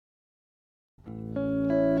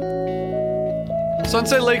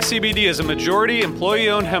Sunset Lake CBD is a majority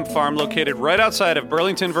employee-owned hemp farm located right outside of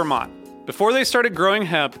Burlington, Vermont. Before they started growing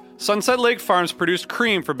hemp, Sunset Lake Farms produced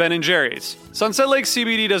cream for Ben & Jerry's. Sunset Lake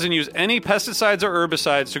CBD doesn't use any pesticides or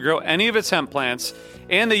herbicides to grow any of its hemp plants,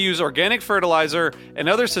 and they use organic fertilizer and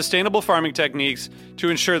other sustainable farming techniques to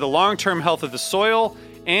ensure the long-term health of the soil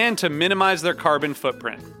and to minimize their carbon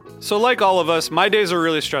footprint. So like all of us, my days are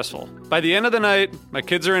really stressful. By the end of the night, my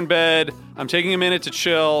kids are in bed, I'm taking a minute to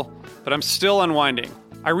chill, but I'm still unwinding.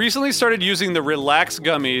 I recently started using the Relax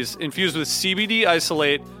gummies infused with CBD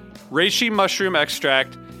isolate, reishi mushroom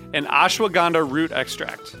extract, and ashwagandha root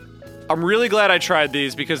extract. I'm really glad I tried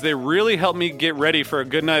these because they really helped me get ready for a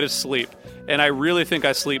good night of sleep, and I really think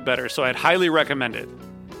I sleep better, so I'd highly recommend it.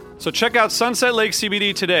 So check out Sunset Lake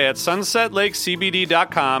CBD today at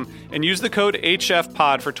sunsetlakecbd.com and use the code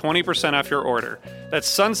HFPOD for 20% off your order. That's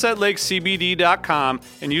sunsetlakecbd.com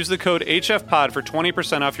and use the code HFPOD for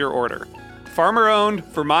 20% off your order. Farmer-owned,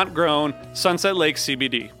 Vermont-grown, Sunset Lake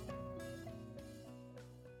CBD.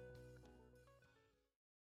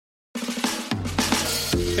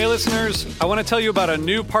 Hey listeners, I want to tell you about a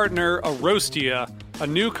new partner, Arostia, a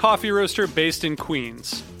new coffee roaster based in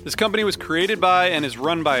Queens. This company was created by and is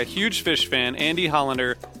run by a huge fish fan, Andy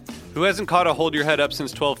Hollander, who hasn't caught a Hold Your Head Up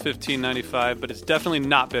since 12/15/95, but is definitely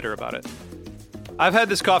not bitter about it. I've had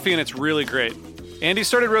this coffee and it's really great. Andy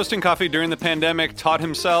started roasting coffee during the pandemic, taught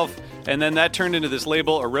himself, and then that turned into this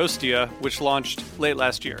label, Arostia, which launched late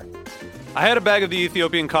last year. I had a bag of the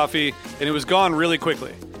Ethiopian coffee and it was gone really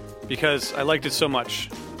quickly because I liked it so much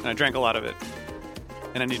and I drank a lot of it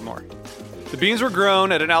and I need more. The beans were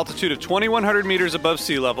grown at an altitude of 2,100 meters above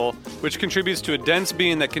sea level, which contributes to a dense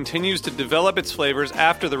bean that continues to develop its flavors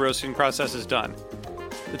after the roasting process is done.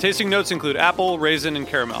 The tasting notes include apple, raisin, and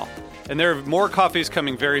caramel, and there are more coffees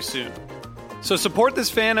coming very soon. So support this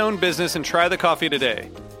fan-owned business and try the coffee today.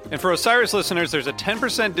 And for Osiris listeners, there's a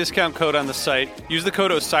 10% discount code on the site. Use the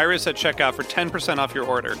code OSIRIS at checkout for 10% off your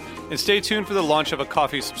order. And stay tuned for the launch of a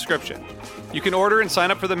coffee subscription. You can order and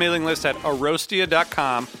sign up for the mailing list at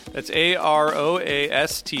arostia.com. That's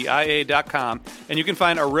AROASTIA.com. And you can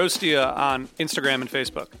find Arostia on Instagram and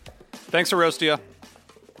Facebook. Thanks, Arostia.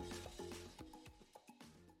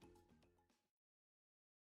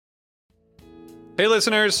 Hey,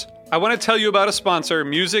 listeners. I want to tell you about a sponsor,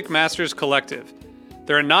 Music Masters Collective.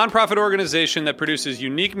 They're a nonprofit organization that produces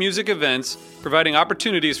unique music events, providing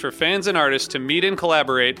opportunities for fans and artists to meet and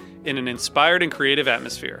collaborate in an inspired and creative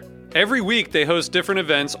atmosphere. Every week, they host different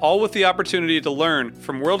events, all with the opportunity to learn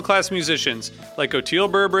from world-class musicians like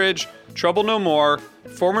Oteil Burbridge, Trouble No More,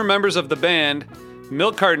 former members of the band,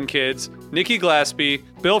 Milk Carton Kids, Nikki Glaspie,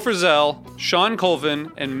 Bill Frisell, Sean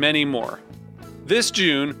Colvin, and many more. This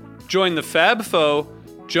June, join the Fab Four,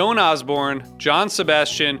 Joan Osborne, John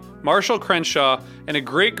Sebastian, Marshall Crenshaw, and a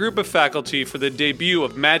great group of faculty for the debut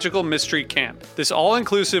of Magical Mystery Camp. This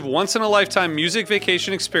all-inclusive, once-in-a-lifetime music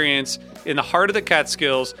vacation experience in the heart of the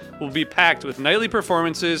Catskills will be packed with nightly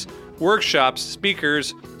performances, workshops,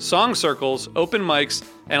 speakers, song circles, open mics,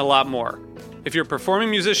 and a lot more. If you're a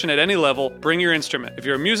performing musician at any level, bring your instrument. If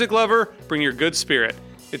you're a music lover, bring your good spirit.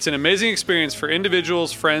 It's an amazing experience for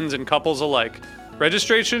individuals, friends, and couples alike.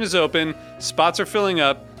 Registration is open, spots are filling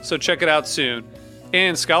up, so check it out soon.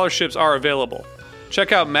 And scholarships are available.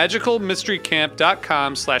 Check out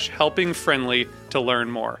magicalmysterycamp.com/helpingfriendly to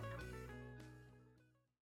learn more.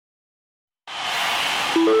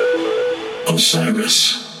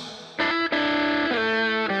 Osiris.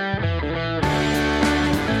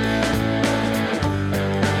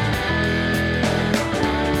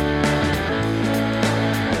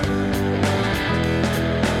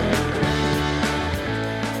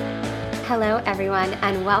 Hello, everyone,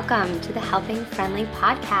 and welcome to the Helping Friendly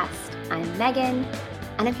podcast. I'm Megan,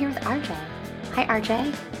 and I'm here with RJ. Hi,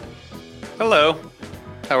 RJ. Hello.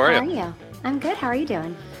 How are you? How are you? I'm good. How are you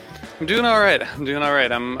doing? I'm doing all right.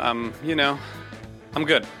 I'm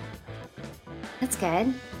good. That's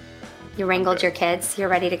good. You wrangled your kids. You're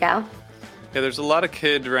ready to go? Yeah, there's a lot of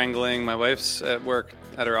kid wrangling. My wife's at work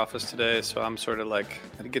at her office today, so I'm sort of like,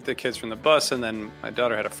 I had to get the kids from the bus, and then my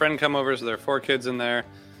daughter had a friend come over, so there are 4 kids in there.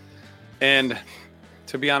 And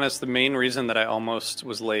to be honest, the main reason that I almost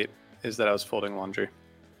was late is that I was folding laundry.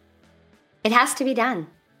 It has to be done.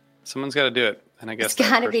 Someone's got to do it, and I guess it's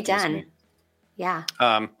got to be done. Yeah.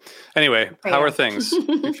 Anyway, how are things?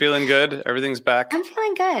 You feeling good? Everything's back? I'm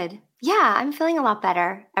feeling good. Yeah, I'm feeling a lot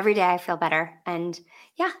better. Every day I feel better. And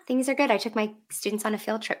yeah, things are good. I took my students on a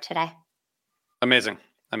field trip today. Amazing.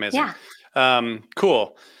 Yeah.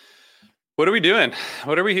 Cool. What are we doing?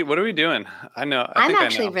 What are we doing? I'm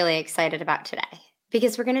actually really excited about today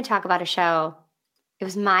because we're going to talk about a show. It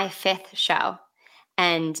was my 5th show.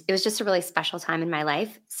 And it was just a really special time in my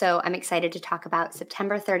life. So I'm excited to talk about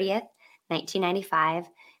September 30th, 1995.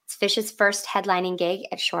 It's Fish's first headlining gig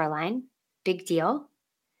at Shoreline. Big deal.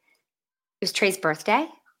 It was Trey's birthday.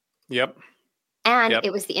 Yep. And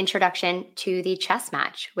it was the introduction to the chess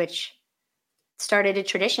match, which started a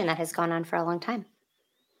tradition that has gone on for a long time.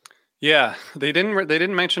 Yeah, they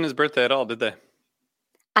didn't mention his birthday at all, did they?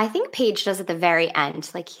 I think Paige does at the very end.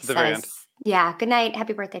 Like he says, yeah, good night,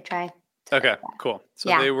 happy birthday, Trey. Okay, cool. So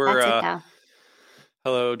yeah, they were, that's it, though.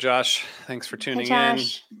 Hello, Josh. Thanks for tuning in.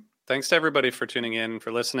 Thanks to everybody for tuning in,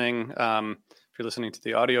 for listening. If you're listening to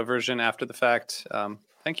the audio version after the fact,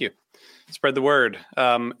 thank you. Spread the word.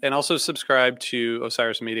 And also subscribe to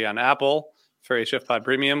Osiris Media on Apple for HF Pod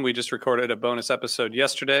Premium. We just recorded a bonus episode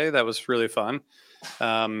yesterday. That was really fun.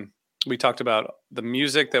 We talked about the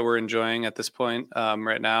music that we're enjoying at this point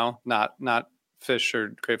right now, not Fish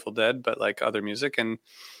or Grateful Dead, but like other music. And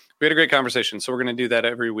we had a great conversation. So we're going to do that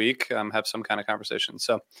every week, have some kind of conversation.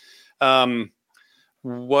 So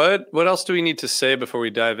what else do we need to say before we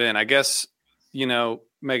dive in? I guess,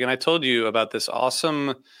 Megan, I told you about this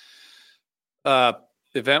awesome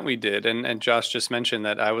event we did. And Josh just mentioned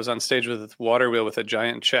that I was on stage with Waterwheel with a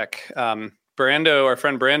giant check. Brando, our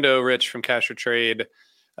friend Brando Rich from Cash or Trade,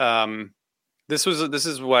 this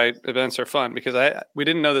is why events are fun, because we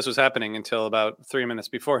didn't know this was happening until about 3 minutes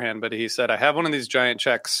beforehand, but he said, I have one of these giant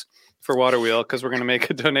checks for Waterwheel because we're going to make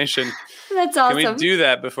a donation. That's awesome. Can we do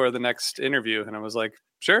that before the next interview? And I was like,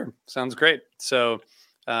 sure, sounds great. So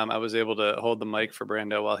I was able to hold the mic for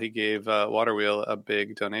Brando while he gave Waterwheel a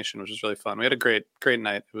big donation, which was really fun. We had a great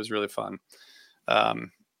night. It was really fun.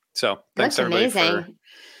 So thanks everybody for...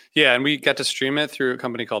 Yeah, and we got to stream it through a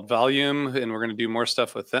company called Volume, and we're going to do more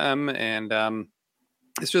stuff with them. And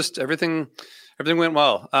it's just everything went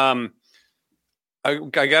well. I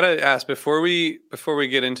gotta ask before we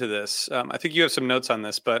get into this. I think you have some notes on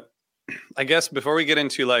this, but I guess before we get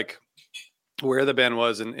into like where the band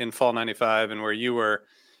was in fall '95 and where you were,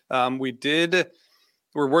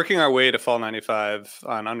 we're working our way to fall '95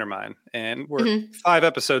 on Undermine, and we're 5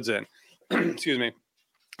 episodes in. Excuse me.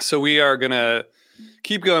 So we are gonna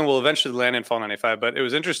keep going. We'll eventually land in fall '95, but it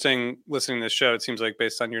was interesting listening to this show. It seems like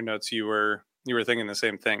based on your notes, you were thinking the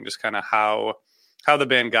same thing, just kind of how the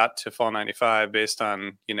band got to fall '95 based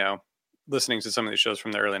on, listening to some of these shows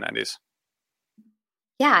from the early '90s.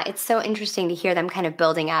 Yeah, it's so interesting to hear them kind of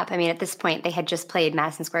building up. I mean, at this point, they had just played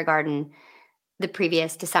Madison Square Garden the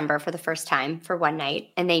previous December for the first time for one night,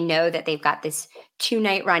 and they know that they've got this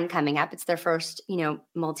 2-night run coming up. It's their first,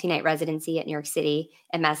 multi-night residency at New York City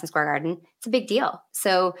at Madison Square Garden. It's a big deal.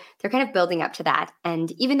 So they're kind of building up to that.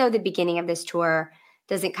 And even though the beginning of this tour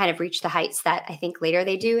doesn't kind of reach the heights that I think later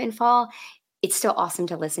they do in fall, it's still awesome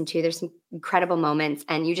to listen to. There's some incredible moments,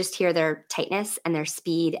 and you just hear their tightness and their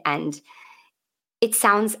speed, and it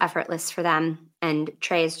sounds effortless for them. And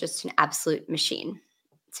Trey is just an absolute machine.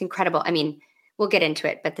 It's incredible. I mean, we'll get into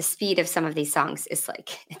it, but the speed of some of these songs is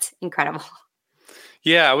it's incredible.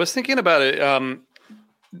 Yeah, I was thinking about it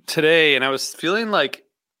today, and I was feeling like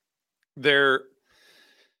I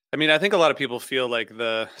think a lot of people feel like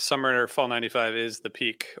the summer or fall '95 is the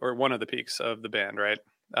peak or one of the peaks of the band, right?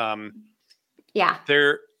 Yeah.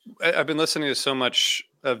 I've been listening to so much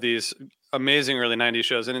of these amazing early '90s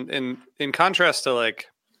shows, and in contrast to like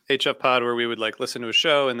HF Pod, where we would like listen to a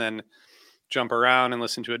show and then jump around and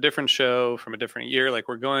listen to a different show from a different year. Like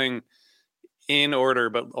we're going in order,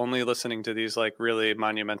 but only listening to these like really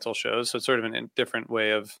monumental shows. So it's sort of a different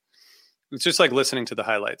way it's just like listening to the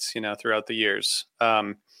highlights, throughout the years.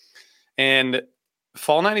 And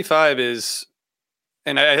fall '95 is,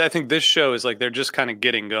 and I think this show is like, they're just kind of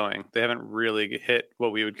getting going. They haven't really hit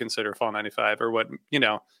what we would consider fall '95 or what,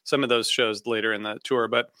 some of those shows later in the tour,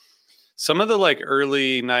 but some of the like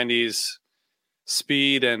early '90s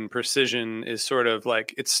speed and precision is sort of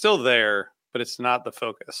like, it's still there, but it's not the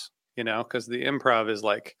focus, because the improv is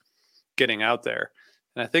like getting out there.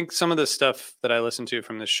 And I think some of the stuff that I listen to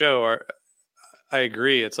from the show I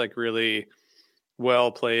agree. It's like really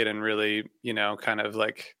well played and really, kind of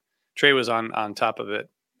like Trey was on top of it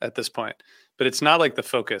at this point, but it's not like the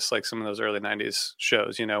focus, like some of those early '90s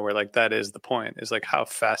shows, where like that is the point, is like how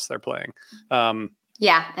fast they're playing.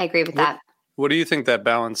 Yeah, I agree with that. What do you think that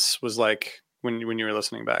balance was like when you were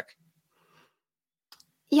listening back?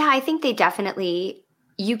 Yeah, I think they definitely,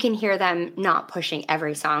 you can hear them not pushing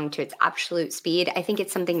every song to its absolute speed. I think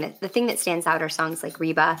it's something that the thing that stands out are songs like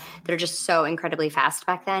Reba that are just so incredibly fast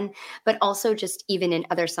back then, but also just even in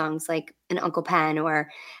other songs like an Uncle Pen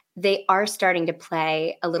or they are starting to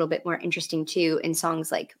play a little bit more interesting too in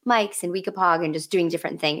songs like Mike's and Weekapog, and just doing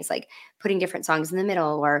different things like putting different songs in the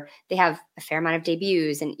middle, or they have a fair amount of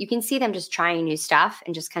debuts, and you can see them just trying new stuff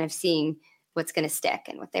and just kind of seeing what's going to stick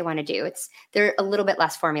and what they want to do. They're a little bit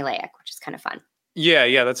less formulaic, which is kind of fun.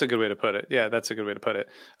 Yeah, that's a good way to put it. Yeah, that's a good way to put it.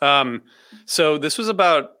 So this was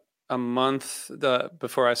about a month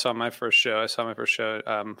before I saw my first show. I saw my first show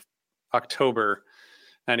October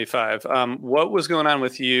 95. What was going on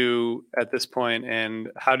with you at this point, and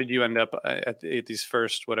how did you end up at these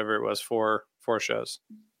first, whatever it was, four shows?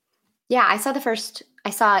 Yeah, I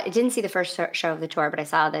didn't see the first show of the tour, but I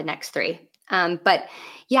saw the next three. But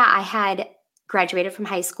yeah, I had graduated from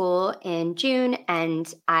high school in June,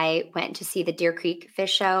 and I went to see the Deer Creek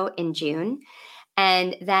Fish Show in June.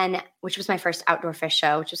 And then, which was my first outdoor fish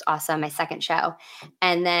show, which was awesome, my second show.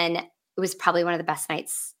 And then it was probably one of the best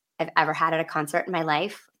nights I've ever had at a concert in my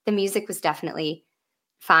life. The music was definitely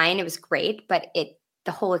fine. It was great, but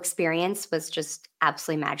the whole experience was just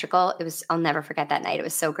absolutely magical. I'll never forget that night. It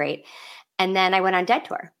was so great. And then I went on Dead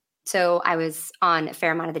Tour. So I was on a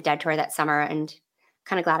fair amount of the Dead Tour that summer, and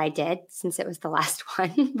kind of glad I did, since it was the last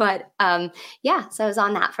one. But yeah, so I was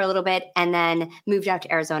on that for a little bit, and then moved out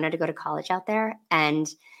to Arizona to go to college out there, and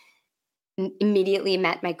immediately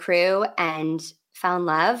met my crew and fell in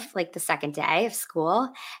love like the second day of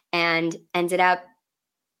school, and ended up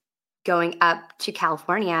going up to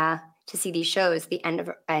California to see these shows the end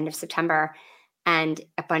of September. And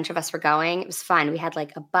a bunch of us were going. It was fun. We had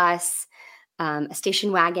like a bus, a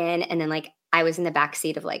station wagon, and then like I was in the back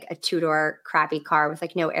seat of like a 2-door crappy car with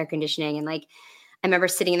like no air conditioning. And like, I remember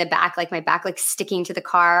sitting in the back, like my back, like sticking to the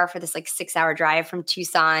car for this like 6-hour drive from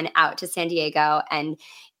Tucson out to San Diego. And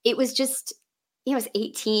it was just, I was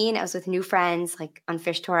 18. I was with new friends, like on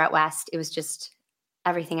Fish Tour out West. It was just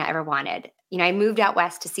everything I ever wanted. I moved out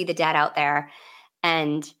West to see the Dead out there,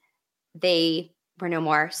 and they were no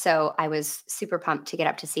more. So I was super pumped to get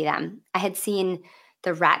up to see them. I had seen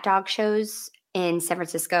the Rat Dog shows in San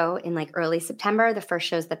Francisco in like early September, the first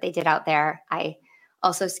shows that they did out there. I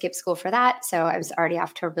also skipped school for that. So I was already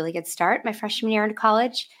off to a really good start my freshman year in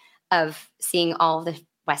college of seeing all of the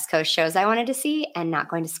West Coast shows I wanted to see and not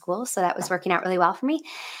going to school. So that was working out really well for me.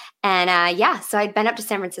 And so I'd been up to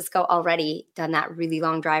San Francisco already, done that really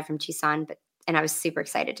long drive from Tucson, and I was super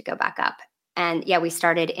excited to go back up. And yeah, we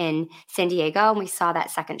started in San Diego, and we saw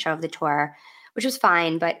that second show of the tour, which was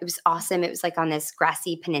fine, but it was awesome. It was like on this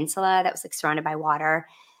grassy peninsula that was like surrounded by water.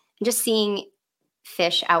 And just seeing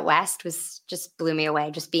fish out West just blew me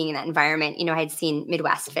away, just being in that environment. I had seen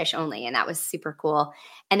Midwest fish only, and that was super cool.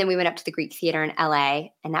 And then we went up to the Greek Theater in LA,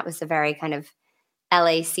 and that was a very kind of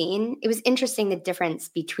LA scene. It was interesting, the difference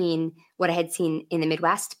between what I had seen in the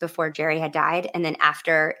Midwest before Jerry had died, and then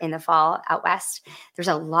after in the fall out West. There's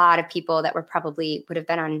a lot of people that would have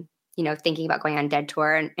been on, thinking about going on Dead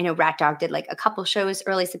Tour. And I know Rat Dog did like a couple shows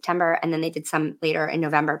early September, and then they did some later in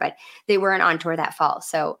November, but they weren't on tour that fall.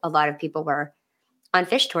 So a lot of people were on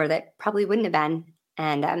Fish Tour that probably wouldn't have been.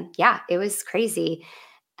 And yeah, it was crazy.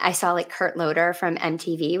 I saw like Kurt Loder from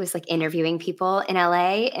MTV was like interviewing people in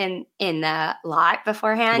LA and in the lot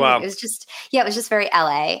beforehand. Wow. It was just very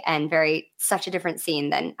LA and such a different scene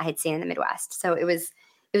than I had seen in the Midwest. So it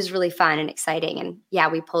was really fun and exciting. And yeah,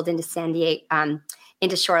 we pulled into San Diego,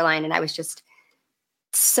 into Shoreline, and I was just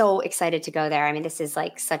so excited to go there. I mean, this is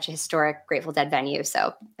like such a historic Grateful Dead venue.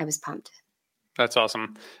 So I was pumped. That's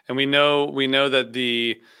awesome. And we know that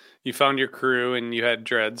you found your crew and you had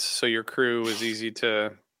dreads. So your crew was easy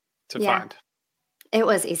to find. It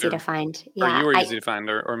was easy to find. Yeah. Or you were easy to find,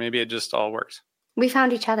 or maybe it just all works. We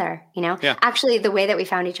found each other, Yeah. Actually, the way that we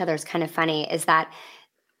found each other is kind of funny, is that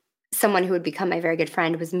someone who would become my very good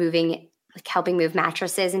friend was helping move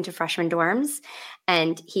mattresses into freshman dorms,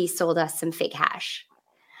 and he sold us some fake hash.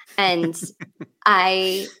 And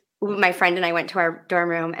my friend and I went to our dorm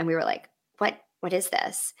room, and we were like, what is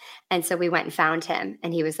this? And so we went and found him,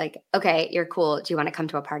 and he was like, okay, you're cool. Do you want to come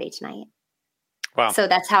to a party tonight? Wow. So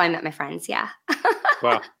that's how I met my friends. Yeah.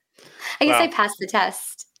 Wow. I guess I passed the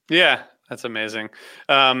test. Yeah. That's amazing.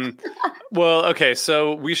 Well, okay.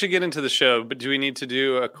 So we should get into the show, but do we need to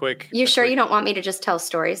do a quick? You sure you don't want me to just tell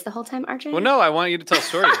stories the whole time, RJ? Well, no, I want you to tell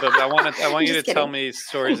stories, but I want you to tell me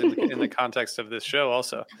stories in the context of this show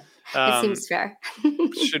also. It seems fair.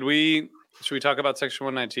 Should we talk about Section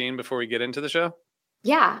 119 before we get into the show?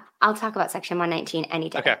 Yeah, I'll talk about Section 119 any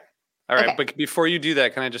day. Okay. All right. Okay. But before you do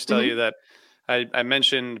that, can I just tell you that I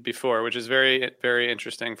mentioned before, which is very, very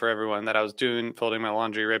interesting for everyone, that I was folding my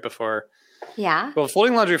laundry right before. Yeah. Well,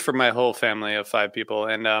 folding laundry for my whole family of 5 people.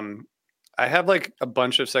 And I have like a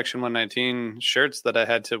bunch of Section 119 shirts that I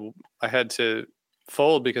had to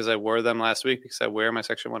fold because I wore them last week because I wear my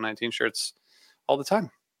Section 119 shirts all the time.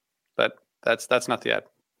 But that's not the ad.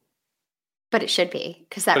 But it should be,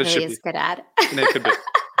 because that really is a good ad. And it could be.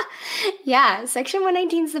 Yeah, Section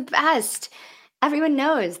 119 is the best. Everyone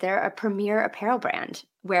knows they're a premier apparel brand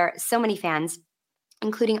where so many fans,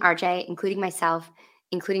 including RJ, including myself,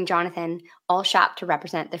 including Jonathan, all shop to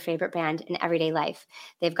represent their favorite brand in everyday life.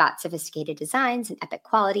 They've got sophisticated designs and epic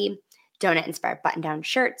quality, donut-inspired button-down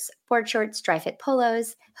shirts, board shorts, dry-fit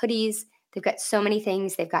polos, hoodies. They've got so many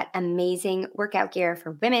things. They've got amazing workout gear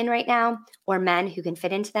for women right now or men who can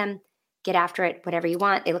fit into them. Get after it, whatever you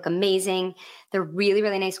want. They look amazing. They're really,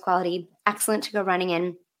 really nice quality, excellent to go running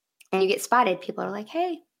in. And you get spotted. People are like,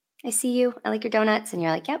 hey, I see you. I like your donuts. And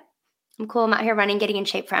you're like, yep, I'm cool. I'm out here running, getting in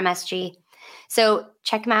shape for MSG. So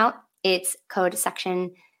check them out. It's code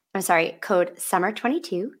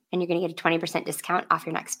SUMMER22, and you're going to get a 20% discount off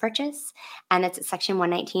your next purchase. And that's at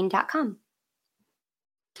section119.com.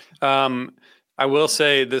 I will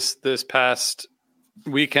say this past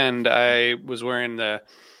weekend, I was wearing the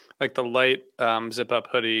light zip up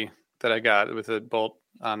hoodie that I got with a bolt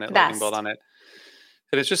on it, lightning bolt on it.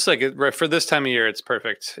 And it's just like for this time of year, it's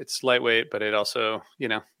perfect. It's lightweight, but it also, you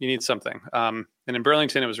need something. And in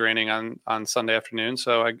Burlington, it was raining on Sunday afternoon,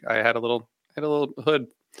 so I had a little hood.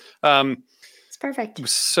 It's perfect.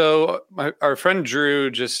 So our friend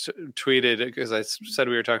Drew just tweeted, because I said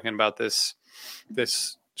we were talking about this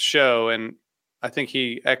show, and I think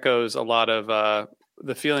he echoes a lot of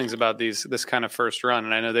the feelings about this kind of first run.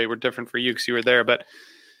 And I know they were different for you because you were there, but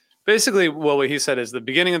basically what he said is the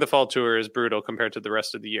beginning of the fall tour is brutal compared to the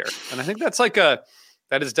rest of the year. And I think that's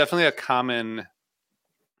that is definitely a common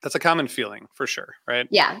feeling for sure. Right.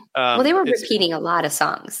 Yeah. Well, they were repeating a lot of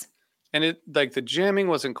songs, and the jamming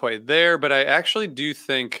wasn't quite there, but I actually do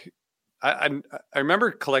think I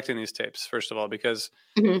remember collecting these tapes, first of all, because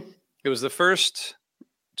it was the first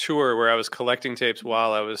tour where I was collecting tapes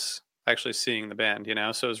while I was actually seeing the band,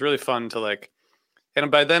 so it was really fun to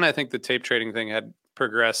and by then I think the tape trading thing had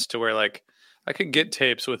progressed to where I could get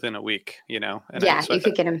tapes within a week, and you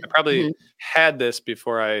could get them. I probably had this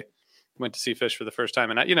before I went to see Phish for the first time,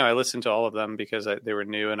 and I listened to all of them because they were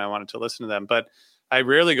new and I wanted to listen to them, but I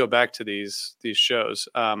rarely go back to these shows.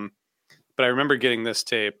 But I remember getting this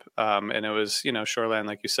tape, and it was, Shoreline,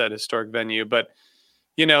 like you said, historic venue, but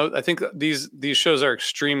I think these shows are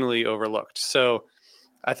extremely overlooked. So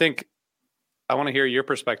I think I want to hear your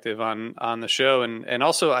perspective on the show. And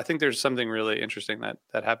also I think there's something really interesting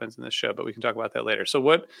that happens in this show, but we can talk about that later. So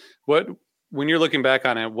what, when you're looking back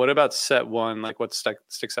on it, what about set one? What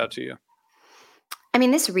sticks out to you? I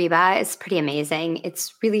mean, this Reba is pretty amazing.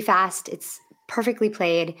 It's really fast. It's perfectly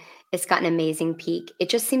played. It's got an amazing peak. It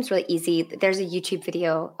just seems really easy. There's a YouTube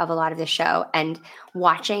video of a lot of the show, and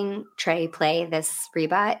watching Trey play this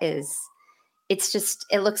Reba it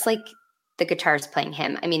looks like the guitar's playing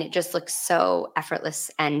him. I mean, it just looks so effortless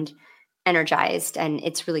and energized, and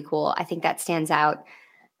it's really cool. I think that stands out.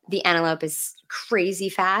 The Antelope is crazy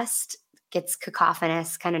fast, gets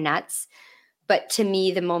cacophonous, kind of nuts. But to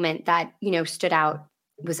me, the moment that, stood out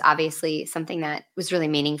was obviously something that was really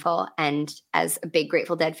meaningful. And as a big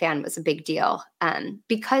Grateful Dead fan, was a big deal.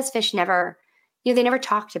 Because Phish never, they never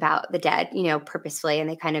talked about the Dead, purposefully. And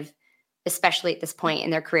they kind of, especially at this point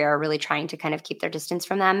in their career, are really trying to kind of keep their distance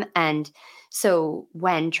from them. And so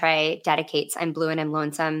when Trey dedicates I'm Blue and I'm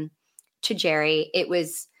Lonesome to Jerry, it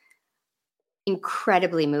was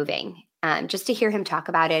incredibly moving. Just to hear him talk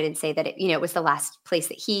about it and say that it was the last place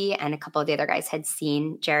that he and a couple of the other guys had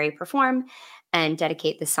seen Jerry perform, and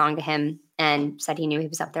dedicate the song to him, and said he knew he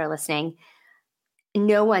was up there listening.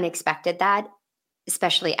 No one expected that,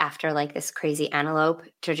 especially after this crazy Antelope,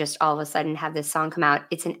 to just all of a sudden have this song come out.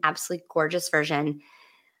 It's an absolutely gorgeous version.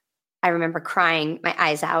 I remember crying my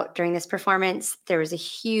eyes out during this performance. There was a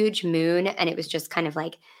huge moon, and it was just kind of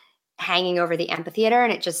hanging over the amphitheater,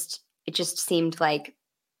 and it just seemed like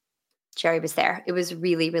Jerry was there. It was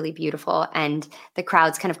really, really beautiful. And the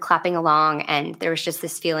crowd's kind of clapping along. And there was just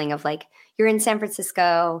this feeling of you're in San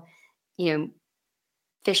Francisco, Phish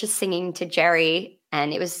is singing to Jerry.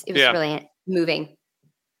 And it was really moving.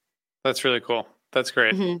 That's really cool. That's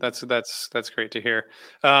great. Mm-hmm. That's great to hear.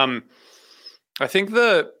 I think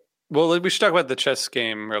we should talk about the chess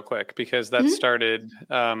game real quick, because that started,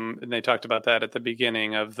 and they talked about that at the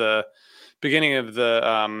beginning of the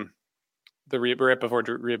Reba, right before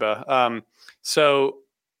Reba. So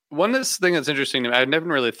one thing that's interesting to me, I'd never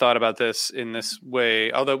really thought about this in this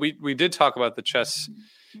way, although we did talk about the chess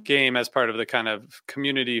game as part of the kind of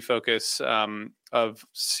community focus of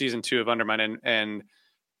season 2 of Undermine, and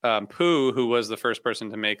Pooh, who was the first person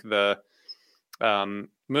to make the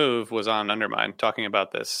move was on Undermine talking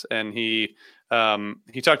about this, and he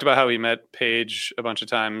talked about how he met Paige a bunch of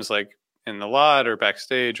times, like in the lot or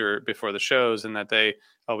backstage or before the shows, and that they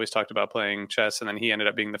always talked about playing chess. And then he ended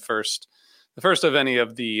up being the first of any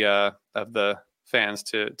of the fans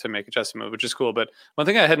to make a chess move, which is cool. But one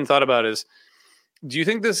thing I hadn't thought about is, do you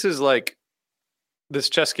think this is like, this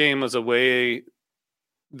chess game was a way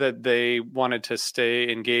that they wanted to stay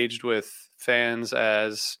engaged with fans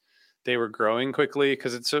as they were growing quickly?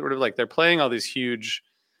 Because it's sort of like they're playing all these huge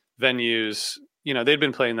venues. You know, they'd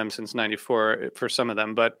been playing them since '94 for some of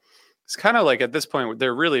them, but it's kind of like at this point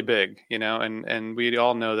they're really big, you know, and we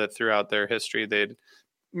all know that throughout their history they'd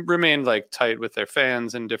remained like tight with their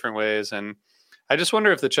fans in different ways. And I just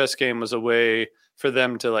wonder if the chess game was a way for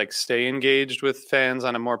them to like stay engaged with fans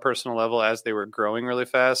on a more personal level as they were growing really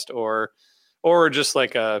fast, or just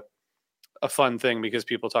like a fun thing because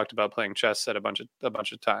people talked about playing chess at a bunch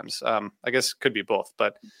of times. I guess it could be both,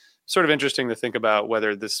 but sort of interesting to think about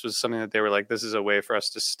whether this was something that they were like, this is a way for us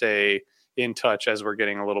to stay in touch as we're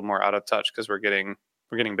getting a little more out of touch because we're getting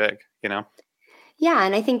big, you know? Yeah,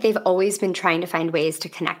 and I think they've always been trying to find ways to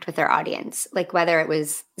connect with their audience, like whether it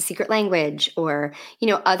was secret language or, you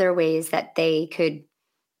know, other ways that they could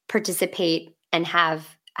participate and have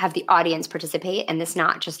the audience participate, and this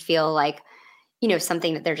not just feel like, you know,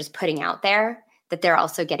 something that they're just putting out there, that they're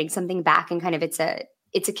also getting something back, and kind of it's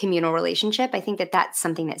a communal relationship. I think that that's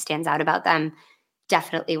something that stands out about them.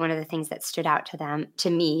 Definitely one of the things that stood out to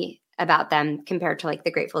me about them compared to like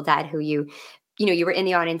the Grateful Dead, who you were in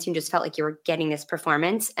the audience, you just felt like you were getting this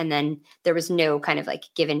performance, and then there was no kind of like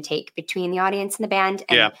give and take between the audience and the band.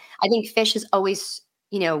 And Yeah. I think Phish has always,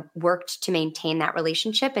 you know, worked to maintain that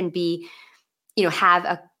relationship and be, you know,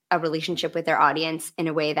 have a relationship with their audience in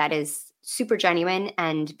a way that is super genuine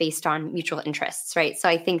and based on mutual interests, right? So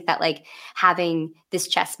I think that like having this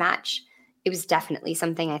chess match, it was definitely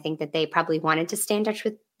something I think that they probably wanted to stay in touch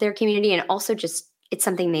with their community, and also just it's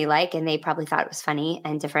something they like, and they probably thought it was funny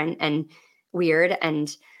and different and weird.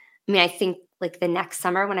 And I mean, I think like the next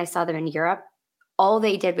summer when I saw them in Europe, all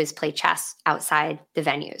they did was play chess outside the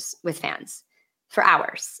venues with fans for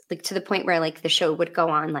hours, like to the point where like the show would go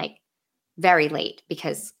on like very late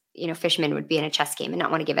because, you know, Fishman would be in a chess game and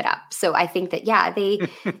not want to give it up. So I think that, yeah,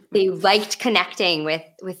 they liked connecting with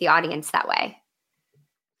the audience that way.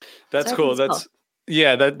 That's So cool.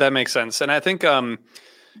 Yeah, that makes sense. And I think,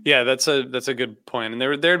 yeah, that's a good point. And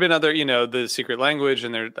there had been other, you know, the secret language,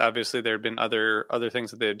 and there had been other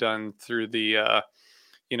things that they had done through the,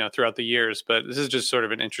 you know, throughout the years. But this is just sort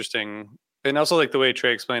of an interesting, and also like the way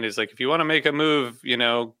Trey explained is like, if you want to make a move, you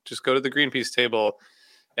know, just go to the Greenpeace table.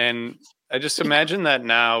 And I just imagine that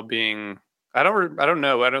now being, I don't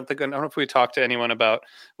know. I don't know if we talked to anyone about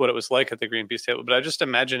what it was like at the Greenpeace table, but I just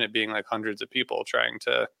imagine it being like hundreds of people trying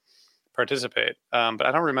to participate. But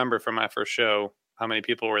I don't remember from my first show how many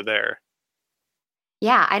people were there.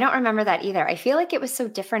 Yeah, I don't remember that either. I feel like it was so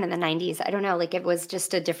different in the 90s. I don't know, like it was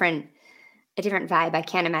just a different vibe. I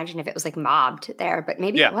can't imagine if it was like mobbed there, but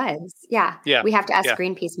maybe it was. Yeah. Yeah. We have to ask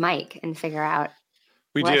Greenpeace Mike and figure out.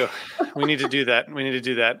 We do. We need to do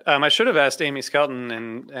that. I should have asked Amy Skelton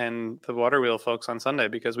and the Waterwheel folks on Sunday,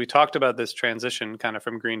 because we talked about this transition kind of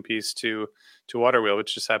from Greenpeace to Waterwheel,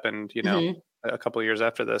 which just happened, you know, a couple of years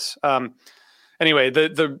after this. Anyway,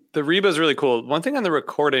 the Reba is really cool. One thing on the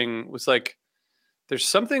recording was like, there's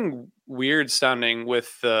something weird sounding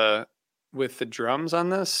with the drums on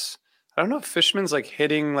this. I don't know if Fishman's like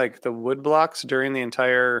hitting like the wood blocks during the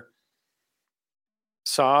entire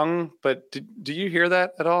song, but do you hear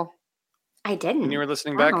that at all? I didn't. When you were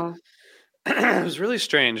listening back? It was really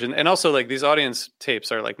strange. And also like these audience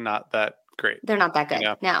tapes are like not that great. They're not that good. You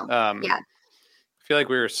know? No. Yeah. I feel like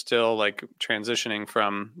we were still like transitioning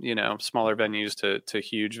from, you know, smaller venues to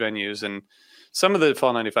huge venues, and some of the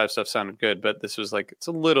Fall 95 stuff sounded good, but this was like,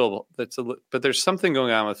 but there's something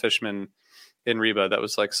going on with Fishman in Reba that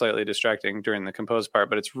was like slightly distracting during the composed part,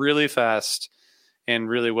 but it's really fast and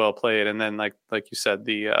really well played. And then like you said,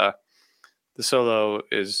 the solo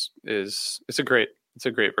is it's a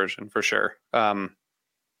great version for sure.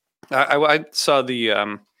 I saw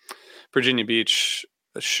the Virginia Beach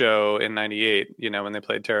show in '98, you know, when they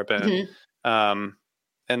played Terrapin.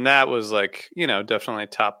 And that was like, you know, definitely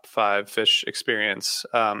top 5 Phish experience.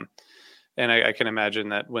 And I can imagine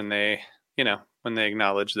that when they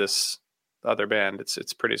acknowledge this other band,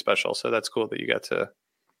 it's pretty special. So that's cool that you got to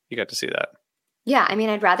see that. Yeah, I mean,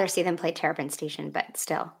 I'd rather see them play Terrapin Station, but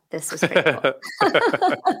still, this was pretty cool.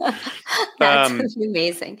 That's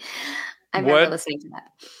amazing. I remember listening to that.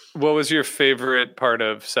 What was your favorite part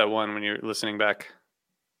of set 1 when you're listening back?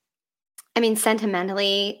 I mean,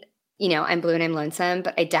 sentimentally, you know, I'm Blue and I'm Lonesome,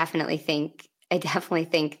 but I definitely think I definitely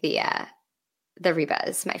think the Reba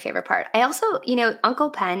is my favorite part. I also, Uncle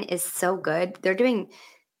Pen is so good. They're doing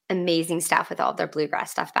amazing stuff with all of their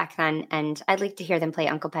bluegrass stuff back then, and I'd like to hear them play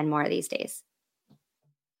Uncle Pen more these days.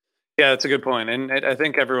 Yeah, that's a good point. And I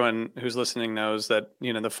think everyone who's listening knows that,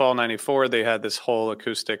 the fall 94, they had this whole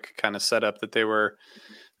acoustic kind of setup that they were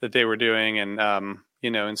doing, and,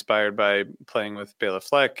 inspired by playing with Bela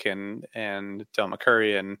Fleck and Del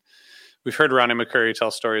McCoury. And we've heard Ronnie McCoury tell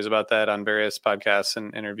stories about that on various podcasts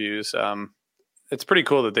and interviews. It's pretty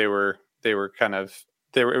cool that they were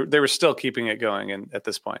still keeping it going at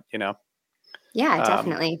this point, Yeah,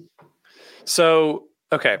 definitely. So,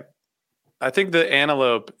 okay. I think the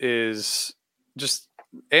Antelope is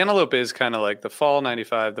kind of like the fall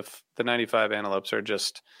 95. The 95 Antelopes are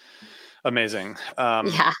just amazing.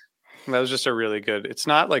 Yeah. That was just a really good, it's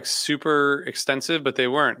not like super extensive, but they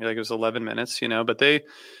weren't like, it was 11 minutes, but they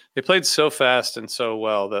played so fast and so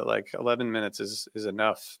well that like 11 minutes is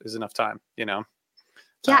enough time, Yeah.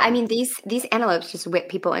 I mean, these Antelopes just whipped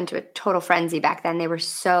people into a total frenzy back then. They were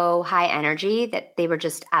so high energy that they were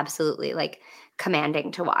just absolutely like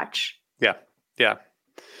commanding to watch. Yeah. Yeah.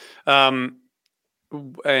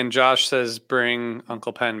 And Josh says, bring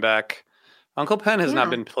Uncle Pen back. Uncle Pen has not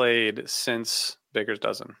been played since Baker's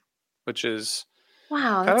Dozen, which is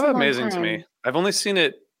kind of amazing to me. I've only seen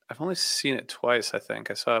it twice, I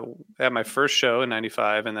think. I saw it at my first show in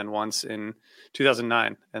 95 and then once in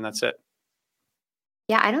 2009, and that's it.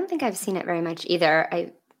 Yeah, I don't think I've seen it very much either.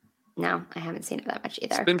 No, I haven't seen it that much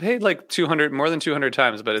either. It's been paid like more than 200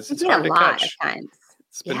 times, but it's hard to catch.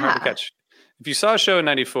 It's been hard to catch. If you saw a show in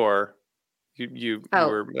 94, you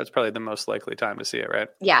were, that's probably the most likely time to see it, right?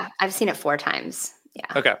 Yeah, I've seen it 4 times. Yeah.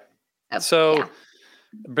 Okay.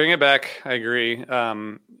 Bring it back. I agree. I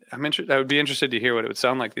would be interested to hear what it would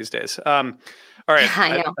sound like these days. All right.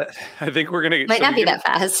 I know. I think we're going to... Might not be that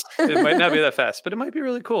fast. It might not be that fast, but it might be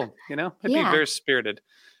really cool. It'd be very spirited.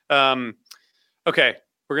 Okay.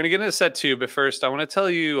 We're going to get into set 2, but first I want to tell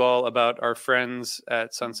you all about our friends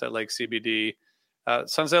at Sunset Lake CBD.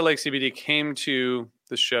 Sunset Lake CBD came to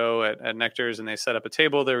the show at Nectar's and they set up a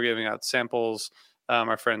table. They were giving out samples.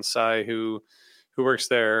 Our friend Sai, who works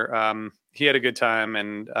there, he had a good time,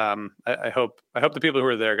 and I hope the people who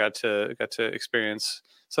were there got to experience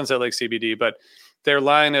Sunset Lake CBD. But their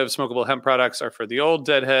line of smokable hemp products are for the old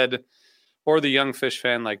deadhead or the young fish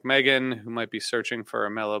fan like Megan, who might be searching for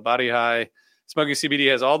a mellow body high. Smoking CBD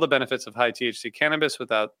has all the benefits of high THC cannabis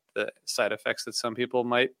without the side effects that some people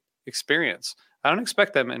might experience. I don't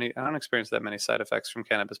experience that many side effects from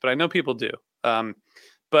cannabis, but I know people do.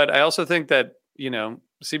 But I also think that,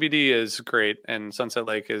 CBD is great and Sunset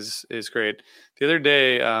Lake is great. The other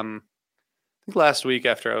day, I think last week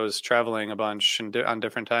after I was traveling a bunch on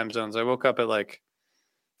different time zones, I woke up at like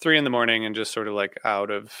 3 a.m. and just sort of like I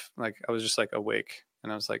was just like awake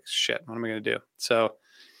and I was like, shit, what am I going to do? So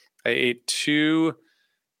I ate 2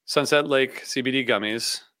 Sunset Lake CBD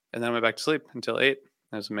gummies and then I went back to sleep until 8. It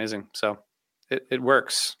was amazing. So it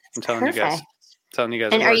works. I'm telling you guys.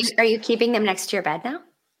 And are you keeping them next to your bed now?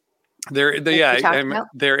 They're in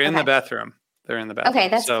the bathroom. They're in the bathroom. Okay,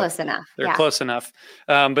 that's close enough. They're close enough.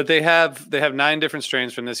 But they have 9 different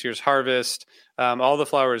strains from this year's harvest. All the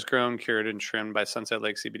flowers grown, cured, and trimmed by Sunset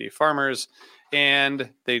Lake CBD farmers, and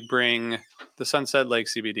they bring the Sunset Lake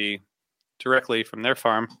CBD directly from their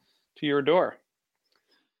farm to your door.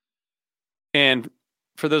 And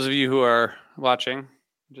for those of you who are watching,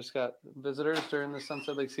 just got visitors during the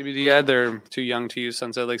Sunset Lake CBD ad. They're too young to use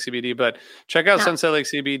Sunset Lake CBD, but check out Sunset Lake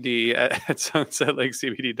CBD at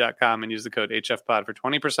sunsetlakecbd.com and use the code HFPod for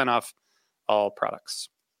 20% off all products.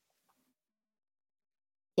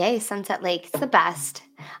 Yay, Sunset Lake. It's the best.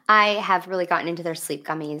 I have really gotten into their sleep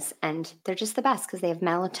gummies, and they're just the best because they have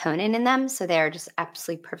melatonin in them. So they're just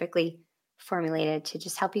absolutely perfectly formulated to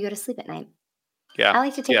just help you go to sleep at night. Yeah. I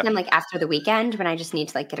like to take them like after the weekend when I just need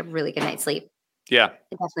to like get a really good night's sleep. Yeah.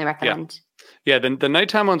 I definitely recommend. Yeah, the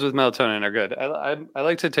nighttime ones with melatonin are good. I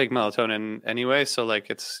like to take melatonin anyway, so like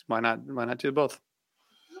it's why not do both?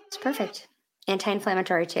 It's perfect.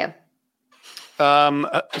 Anti-inflammatory too.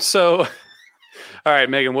 So all right,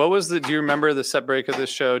 Megan, do you remember the set break of this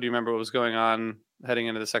show? Do you remember what was going on heading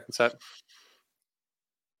into the second set?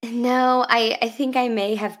 No, I think I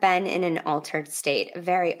may have been in an altered state, a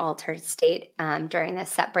very altered state during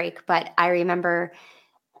this set break, but I remember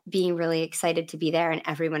being really excited to be there, and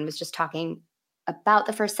everyone was just talking about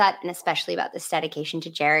the first set and especially about this dedication to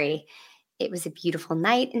Jerry. It was a beautiful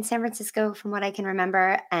night in San Francisco from what I can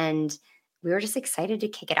remember, and we were just excited to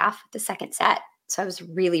kick it off with the second set. So I was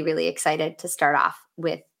really, really excited to start off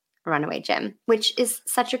with Runaway Jim, which is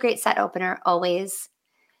such a great set opener always.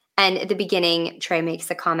 And at the beginning, Trey makes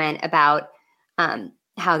a comment about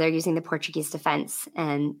how they're using the Portuguese defense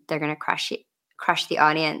and they're going to crush the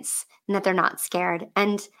audience, and that they're not scared.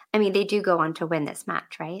 And I mean, they do go on to win this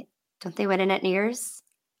match, right? Don't they win it at New Year's?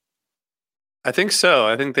 I think so.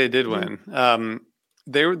 I think they did Mm-hmm.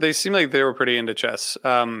 win. They seem like they were pretty into chess.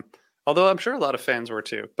 Although I'm sure a lot of fans were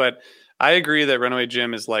too. But I agree that Runaway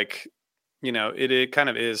Jim is like, it kind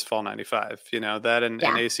of is Fall 95. That and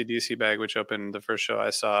Yeah. AC/DC Bag, which opened the first show I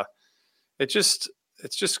saw. It's just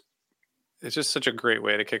such a great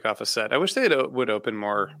way to kick off a set. I wish they would open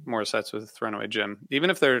more sets with Runaway Jim, even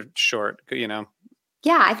if they're short.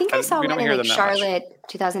 Yeah, I think I saw We one don't in hear like them that much. Charlotte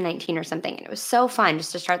 2019 or something, and it was so fun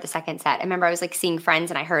just to start the second set. I remember I was like seeing friends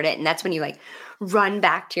and I heard it, and that's when you like run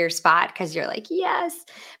back to your spot because you're like, yes.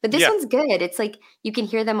 But this Yeah. one's good. It's like you can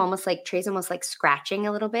hear them almost like Trey's almost like scratching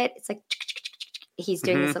a little bit. It's like he's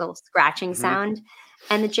doing this little scratching Mm-hmm. sound,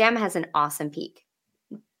 and the jam has an awesome peak.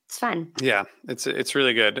 It's fun. Yeah, it's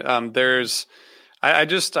really good. I like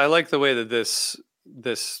the way that this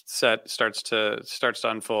set starts to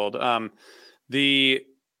unfold. The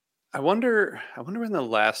I wonder when the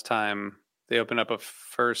last time they opened up a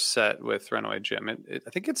first set with Runaway Jim. I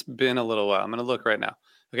think it's been a little while. I'm going to look right now.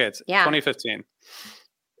 Okay, it's Yeah. 2015.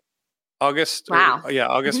 August. Wow.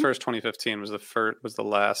 August Mhm. 1st, 2015 was the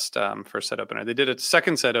last first set opener. They did a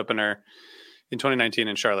second set opener in 2019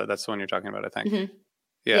 in Charlotte. That's the one you're talking about, I think. Mhm.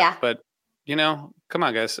 Yeah, Yeah. but come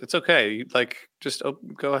on, guys, it's okay. Like, just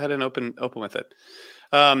go ahead and open with it.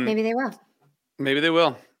 Maybe they will. Maybe they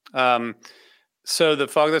will. So the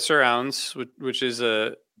fog that surrounds, which is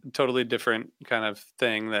a totally different kind of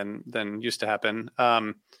thing than used to happen.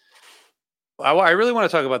 I really want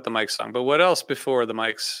to talk about the Mike song, but what else before the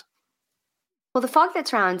mics? Well, the Fog That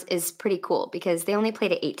Surrounds is pretty cool because they only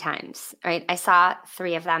played it 8 times, right? I saw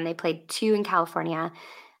 3 of them. They played 2 in California,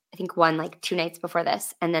 I think one like 2 nights before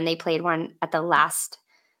this, and then they played one at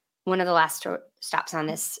one of the last stops on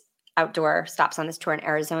this outdoor stops on this tour in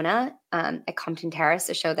Arizona, at Compton Terrace,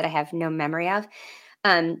 a show that I have no memory of.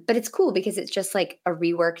 But it's cool because it's just like a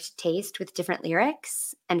reworked taste with different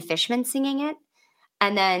lyrics and Fishman singing it.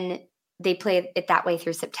 And then they play it that way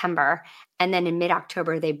through September. And then in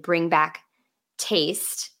mid-October, they bring back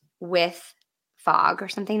Taste with Fog or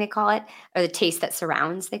something they call it, or the Taste That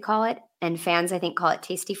Surrounds, they call it. And fans, I think, call it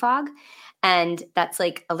Tasty Fog. And that's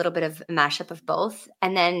like a little bit of a mashup of both.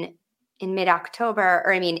 And then in mid-October,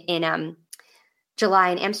 or I mean in July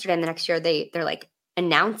in Amsterdam the next year, they're like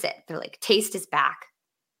announce it. They're like, Taste is back.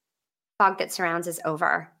 Fog That Surrounds is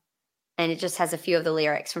over. And it just has a few of the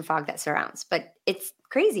lyrics from Fog That Surrounds. But it's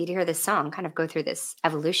crazy to hear this song kind of go through this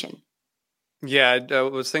evolution. Yeah, I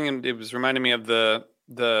was thinking it was reminding me of the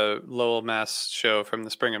Lowell, Mass show from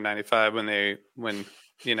the spring of '95 when they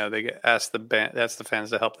asked the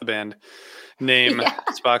fans to help the band name Yeah.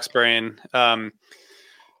 Spock's brain.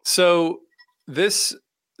 So this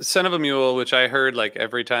Son of a Mule, which I heard like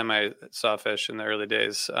every time I saw Fish in the early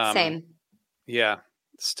days. Same. Yeah,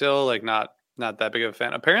 still like not that big of a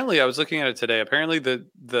fan. Apparently, I was looking at it today. Apparently,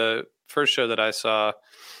 the first show that I saw,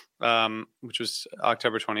 which was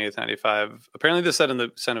October 28th, 95. Apparently, the set in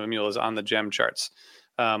the Son of a Mule is on the Gem charts,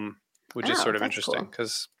 which is sort of that's interesting cool.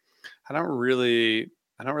 because I don't really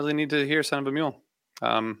need to hear Son of a Mule.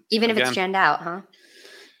 Even if again, it's jammed out, huh?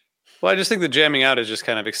 well, I just think the jamming out is just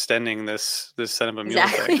kind of extending this Son of a Mule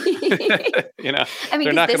Exactly. thing. I mean,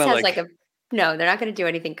 they're not this going has to no, they're not going to do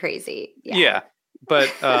anything crazy. yeah,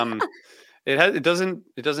 but it doesn't.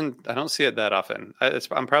 I don't see it that often.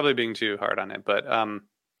 I'm probably being too hard on it, but I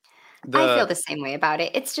feel the same way about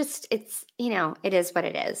it. It's just, it is what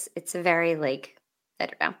it is. It's a very I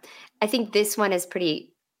don't know. I think this one is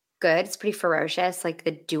pretty good. It's pretty ferocious. Like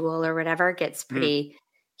the duel or whatever gets pretty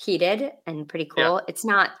heated and pretty cool. Yeah. It's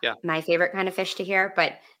not Yeah. my favorite kind of Fish to hear,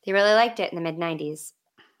 but they really liked it in the mid 90s.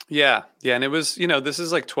 Yeah, and it was, this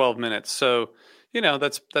is like 12 minutes, so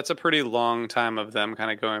that's a pretty long time of them kind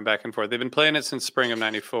of going back and forth. They've been playing it since spring of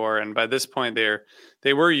 '94, and by this point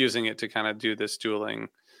they were using it to kind of do this dueling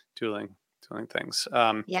things.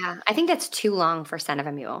 Yeah, I think that's too long for Son of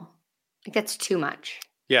a Mule. I think that's too much.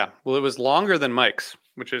 Yeah, well, it was longer than Mike's,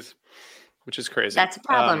 which is crazy. That's a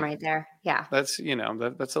problem right there. Yeah, that's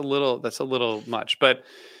that's a little much. But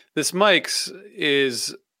this Mike's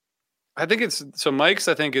is, I think Mike's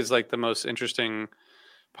I think is like the most interesting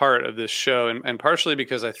part of this show, and partially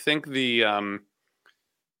because I think the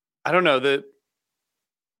I don't know,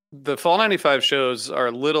 the Fall 95 shows are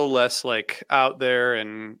a little less like out there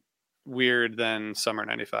and weird than Summer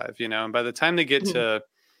 95, and by the time they get to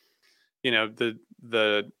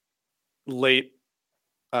the late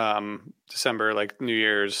December, like New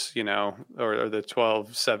Year's, or the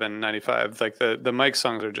 12/7/95, like the Mike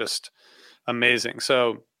songs are just amazing.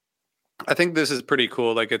 So I think this is pretty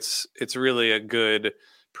cool. Like it's really a good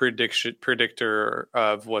predictor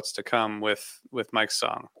of what's to come with Mike's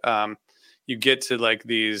song. You get to like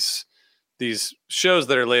these shows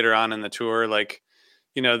that are later on in the tour, like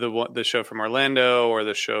the show from Orlando or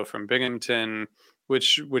the show from Binghamton,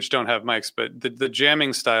 which don't have mics, but the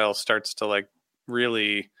jamming style starts to like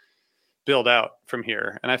really build out from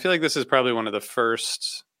here. And I feel like this is probably one of the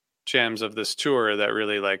first jams of this tour that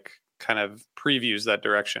really like kind of previews that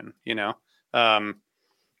direction, and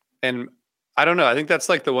I don't know. I think that's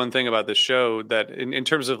like the one thing about this show that in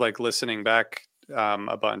terms of like listening back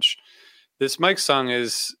a bunch, this Mike song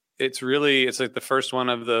it's like the first one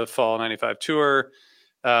of the fall 95 tour.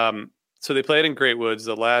 So they played in Great Woods,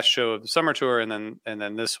 the last show of the summer tour. And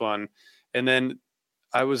then this one, and then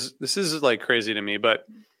this is like crazy to me, but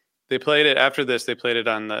they played it after this. They played it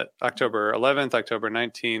on the October 11th, October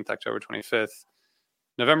 19th, October 25th,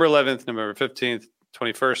 November 11th, November 15th,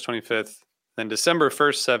 21st, 25th, then December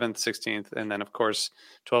 1st, 7th, 16th, and then of course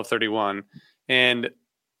 12/31. And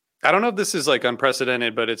I don't know if this is like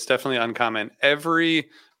unprecedented, but it's definitely uncommon. Every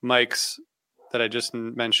Mike's that I just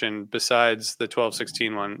mentioned, besides the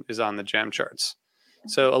 12/16 one, is on the jam charts.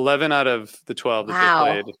 So 11 out of the 12 that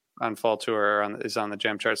they played on fall tour is on the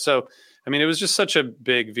jam charts. So I mean, it was just such a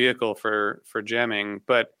big vehicle for jamming.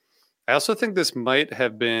 But I also think this might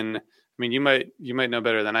have been. I mean, you might know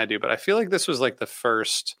better than I do, but I feel like this was like the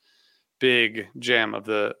first big jam of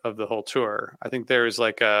the whole tour. I think there was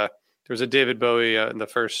a David Bowie in the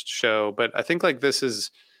first show, but I think this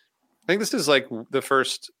is like the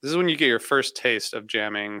first. This is when you get your first taste of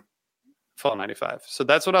jamming fall 95. So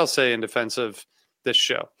that's what I'll say in defense of this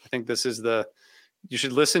show. I think this is you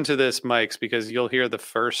should listen to this, Mike's, because you'll hear the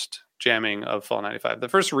first jamming of fall 95, the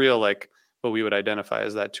first real like what we would identify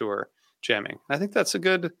as that tour jamming. I think that's a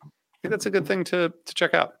good thing to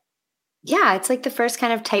check out. Yeah, it's like the first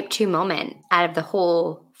kind of type 2 moment out of the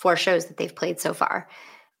whole 4 shows that they've played so far.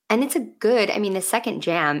 And it's the second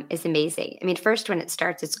jam is amazing. I mean, first when it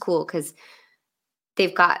starts, it's cool because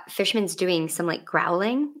they've got Fishman's doing some like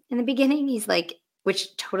growling in the beginning. He's like,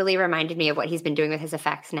 which totally reminded me of what he's been doing with his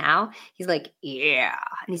effects now. He's like, yeah.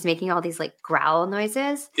 And he's making all these like growl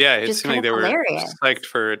noises. Yeah, it seemed like they were psyched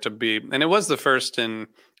for it to be. And it was the first in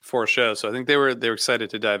 4 shows. So I think they were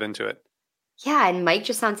excited to dive into it. Yeah, and Mike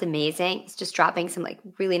just sounds amazing. He's just dropping some like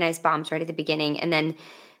really nice bombs right at the beginning. And then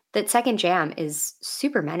that second jam is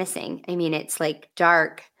super menacing. I mean, it's like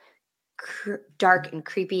dark and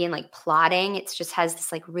creepy and like plotting. It just has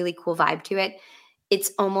this like really cool vibe to it.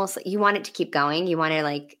 It's almost like you want it to keep going. You want to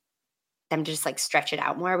like them to just like stretch it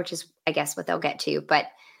out more, which is I guess what they'll get to. But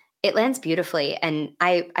it lands beautifully. And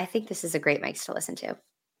I think this is a great Mike's to listen to.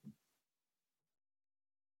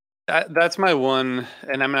 That's my one,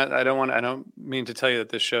 and I don't mean to tell you that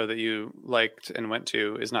this show that you liked and went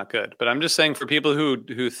to is not good, but I'm just saying for people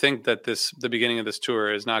who think that the beginning of this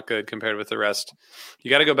tour is not good compared with the rest, you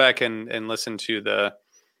got to go back and listen to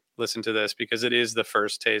this because it is the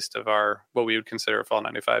first taste of what we would consider fall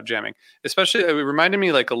 95 jamming. Especially, it reminded me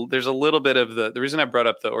there's a little bit of the reason I brought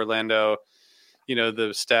up the Orlando,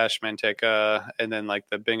 the Stash Manteca, and then like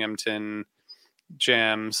the Binghamton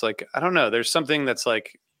jams. Like I don't know, there's something that's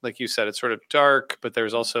like you said, it's sort of dark, but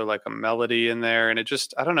there's also like a melody in there. And it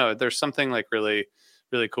just, I don't know, there's something like really,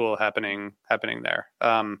 really cool happening there.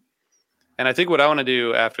 And I think what I want to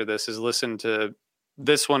do after this is listen to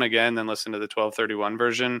this one again, then listen to the 12/31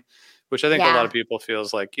 version, which I think a lot of people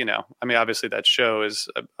feels like, I mean, obviously that show is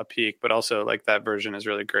a peak, but also like that version is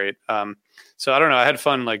really great. So I don't know. I had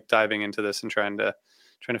fun like diving into this and trying to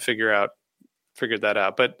figure that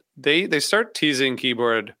out. But they start teasing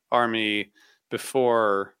Keyboard Army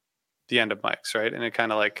before the end of Mike's, right? And it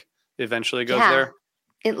kind of like eventually goes there.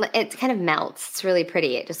 It kind of melts. It's really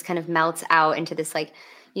pretty. It just kind of melts out into this like,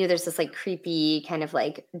 there's this like creepy kind of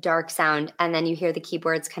like dark sound. And then you hear the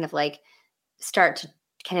keyboards kind of like start to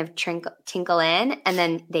kind of tinkle in. And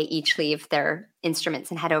then they each leave their instruments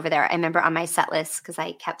and head over there. I remember on my set list, because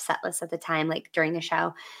I kept set lists at the time, like during the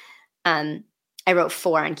show, I wrote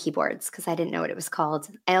 4 on keyboards because I didn't know what it was called.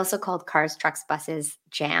 I also called Cars, Trucks, Buses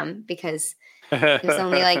Jam because it was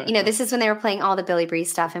only like, this is when they were playing all the Billy Bree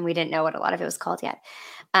stuff and we didn't know what a lot of it was called yet.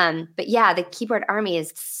 But yeah, the Keyboard Army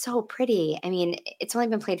is so pretty. I mean, it's only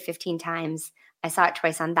been played 15 times. I saw it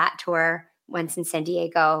twice on that tour, once in San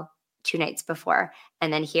Diego 2 nights before,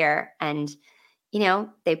 and then here. And,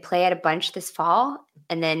 they play it a bunch this fall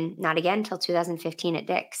and then not again until 2015 at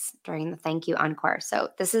Dick's during the Thank You Encore. So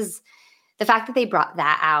the fact that they brought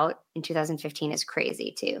that out in 2015 is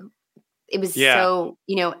crazy too. It was so,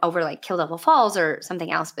 over like Kill Devil Falls or something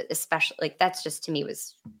else, but especially like that's just to me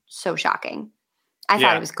was so shocking. I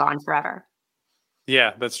thought it was gone forever.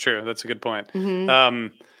 Yeah, that's true. That's a good point. Mm-hmm.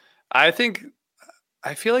 Um, I think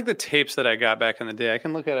I feel like the tapes that I got back in the day, I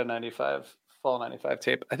can look at a 95 fall 95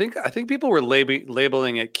 tape. I think people were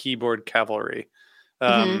labeling it keyboard cavalry.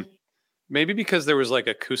 Um, Mm-hmm. maybe because there was like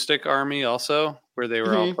acoustic army also where they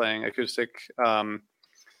were all Mm-hmm. playing acoustic.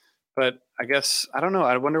 But I guess I don't know.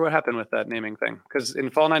 I wonder what happened with that naming thing because in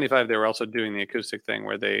fall 95 they were also doing the acoustic thing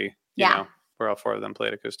where they, Yeah. where all four of them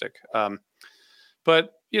played acoustic.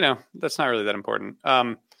 But that's not really that important.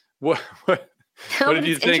 What what No, what but did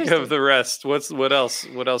you it's think of interesting. the rest? What else?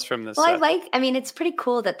 What else from this Well, set? I mean, it's pretty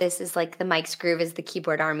cool that this is like the Mike's Groove is the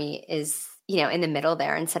keyboard army is, in the middle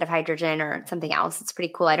there instead of hydrogen or something else. It's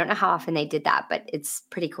pretty cool. I don't know how often they did that, but it's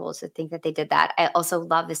pretty cool to think that they did that. I also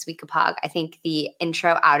love this week of Pog. I think the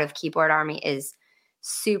intro out of keyboard army is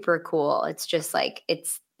super cool. It's just like, it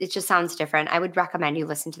just sounds different. I would recommend you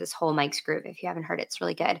listen to this whole Mike's Groove if you haven't heard it. It's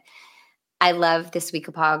really good. I love this week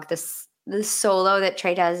of Pog. This solo that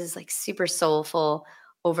Trey does is like super soulful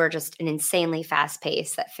over just an insanely fast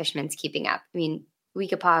pace that Fishman's keeping up. I mean,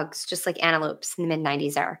 week of Pogs, just like Antelopes in the mid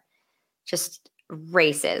 '90s are just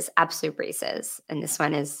races, absolute races, and this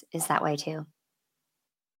one is that way too.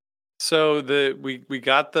 So we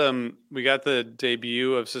got the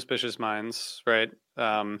debut of Suspicious Minds, right?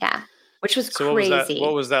 Yeah, which was So what was that? What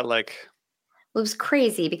crazy. was that like? It was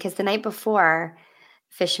crazy because the night before,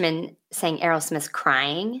 Fishman sang Aerosmith's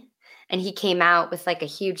Crying, and he came out with like a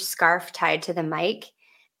huge scarf tied to the mic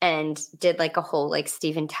and did like a whole like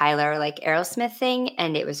Steven Tyler, like Aerosmith thing.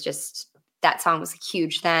 And it was just, that song was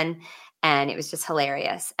huge then. And it was just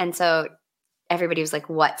hilarious. And so everybody was like,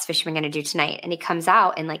 what's Fishman going to do tonight? And he comes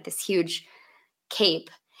out in like this huge cape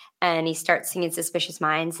and he starts singing Suspicious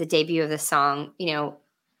Minds, the debut of the song,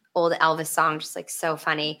 old Elvis song, just like so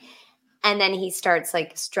funny. And then he starts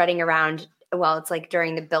like strutting around. Well, it's like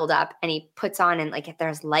during the build up and he puts on and like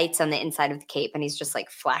there's lights on the inside of the cape and he's just like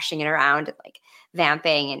flashing it around and like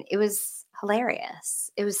vamping. And it was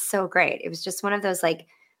hilarious. It was so great. It was just one of those like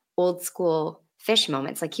old school Fish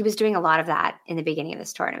moments. Like he was doing a lot of that in the beginning of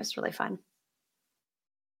this tour and it was really fun.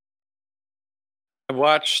 I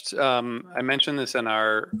watched. I mentioned this in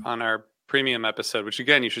our premium episode, which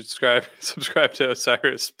again you should subscribe to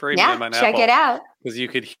Osiris Premium Yeah, on check it Apple out. because you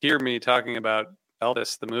could hear me talking about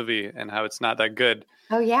Elvis the movie and how it's not that good.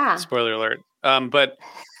 Oh, yeah. Spoiler alert. But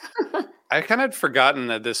I kind of had forgotten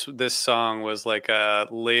that this song was like a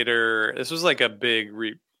later. This was like a big,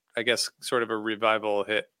 I guess, sort of a revival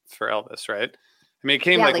hit for Elvis, right? I mean, it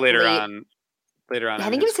came Yeah, like like later late. on. Later on I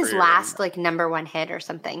in think it his was his career. last like number one hit or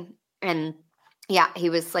something. And yeah,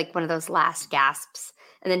 he was like one of those last gasps.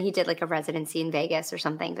 And then he did like a residency in Vegas or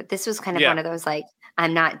something. But this was kind of Yeah. one of those like,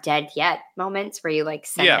 I'm not dead yet moments where you like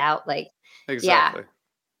send Yeah. out like, yeah. Exactly.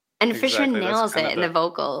 And Fishman Exactly. That's nails kind it of in the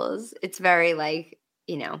vocals. It's very like,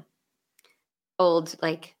 old,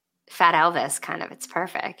 like Fat Elvis kind of. It's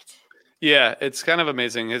perfect. Yeah, it's kind of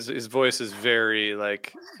amazing. His voice is very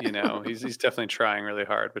like, he's definitely trying really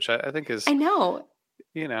hard, which I think is, I know.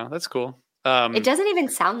 That's cool. It doesn't even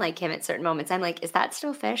sound like him at certain moments. I'm like, is that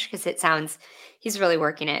still Fish? Because he's really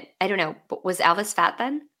working it. I don't know. But was Elvis fat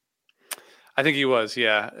then? I think he was,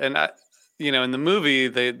 yeah. And in the movie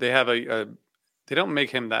they have they don't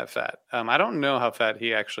make him that fat. I don't know how fat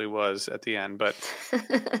he actually was at the end, but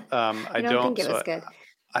I don't think it was good.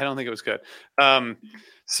 I don't think it was good.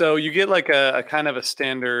 So you get like a kind of a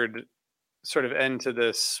standard sort of end to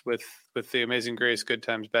this with the Amazing Grace, Good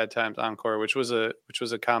Times, Bad Times encore, which was a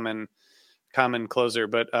common closer.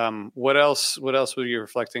 But what else were you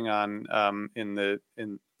reflecting on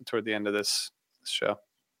toward the end of this show?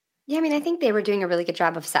 Yeah, I mean, I think they were doing a really good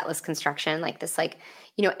job of setlist construction, like this, like,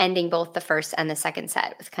 ending both the first and the second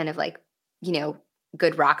set with kind of like,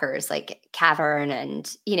 good rockers like Cavern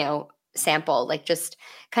and, Sample, like just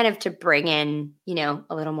kind of to bring in, a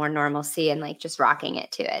little more normalcy and like just rocking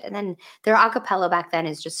it to it. And then their acapella back then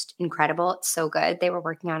is just incredible. It's so good. They were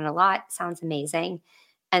working on it a lot. Sounds amazing.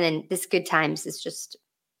 And then this Good Times is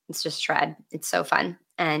it's just shred. It's so fun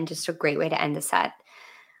and just a great way to end the set.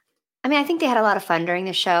 I mean, I think they had a lot of fun during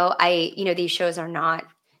the show. These shows are not,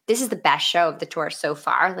 this is the best show of the tour so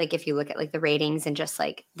far. Like if you look at like the ratings and just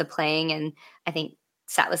like the playing and I think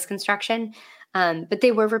setlist construction. But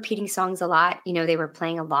they were repeating songs a lot. They were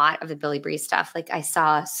playing a lot of the Billy Bree stuff. Like I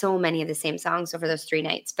saw so many of the same songs over those 3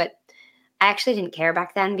 nights, but I actually didn't care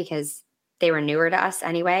back then because they were newer to us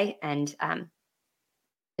anyway. And it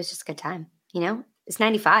was just a good time, It's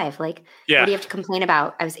 95. Like, Yeah. What do you have to complain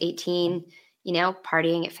about? I was 18,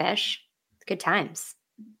 partying at Fish. Good times.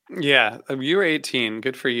 Yeah. You were 18.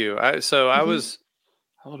 Good for you. I was,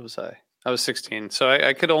 how old was I? I was 16. So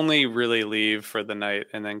I could only really leave for the night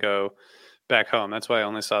and then go back home. That's why I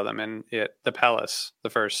only saw them in the Palace,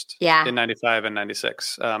 the first, in 95 and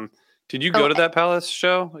 96. Did you go to that Palace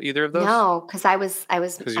show, either of those? No, because I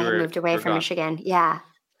had moved away from Michigan. Yeah.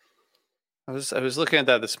 I was looking at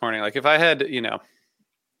that this morning. Like if I had,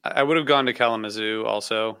 I would have gone to Kalamazoo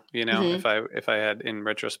also, if I had in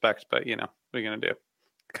retrospect, but what are you going to do?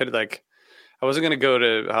 I wasn't going to go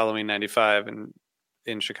to Halloween 95 and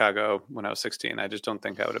in Chicago when I was 16. I just don't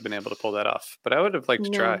think I would have been able to pull that off, but I would have liked to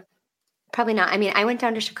try. Probably not. I mean, I went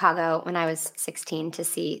down to Chicago when I was 16 to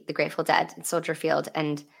see the Grateful Dead in Soldier Field,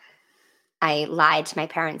 and I lied to my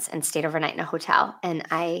parents and stayed overnight in a hotel, and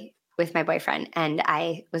with my boyfriend, and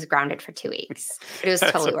I was grounded for 2 weeks. But it was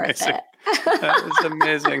totally worth it. That was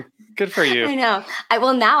amazing. Good for you. I know.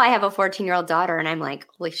 Now I have a 14-year-old daughter, and I'm like,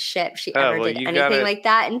 holy shit, if she ever did anything like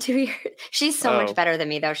that in 2 years. She's so much better than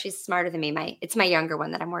me, though. She's smarter than me. It's my younger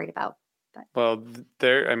one that I'm worried about. But. Well,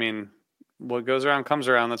 what goes around comes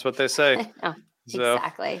around. That's what they say.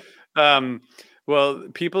 Exactly. Well,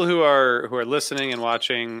 people who are listening and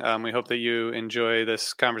watching, we hope that you enjoy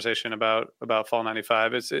this conversation about Fall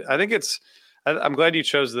 95. I'm glad you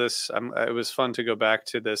chose this. It was fun to go back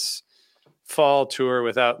to this fall tour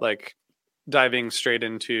without diving straight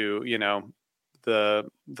into the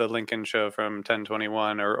Lincoln show from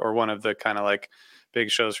 1021 or one of the kind of big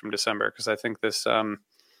shows from December, because I think this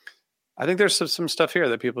I think there's some stuff here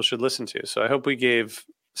that people should listen to. So I hope we gave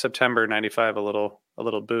September 95 a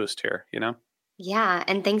little boost here, Yeah.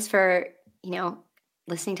 And thanks for,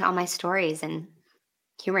 listening to all my stories and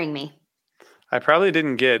humoring me. I probably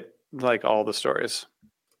didn't get all the stories.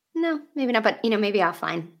 No, maybe not. But, maybe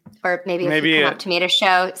offline. Or maybe if you come up to me at a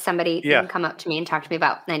show, somebody can come up to me and talk to me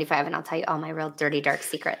about 95, and I'll tell you all my real dirty, dark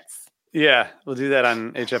secrets. Yeah. We'll do that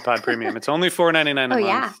on HF Pod Premium. It's only $4.99 a month. Oh,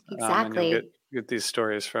 yeah. Exactly. And you'll get these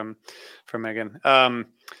stories from Megan.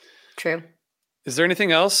 True. Is there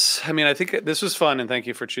anything else? I mean, I think this was fun, and thank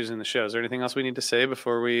you for choosing the show. Is there anything else we need to say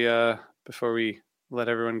before we let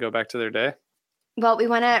everyone go back to their day? Well, we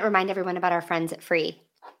want to remind everyone about our friends at Free.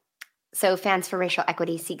 So Fans for Racial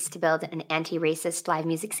Equity seeks to build an anti-racist live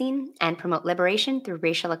music scene and promote liberation through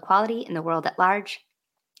racial equality in the world at large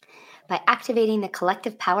by activating the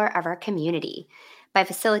collective power of our community. By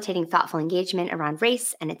facilitating thoughtful engagement around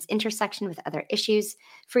race and its intersection with other issues,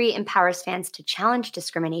 Free empowers fans to challenge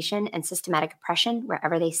discrimination and systematic oppression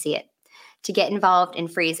wherever they see it. To get involved in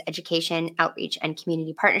Free's education, outreach, and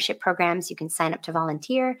community partnership programs, you can sign up to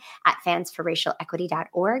volunteer at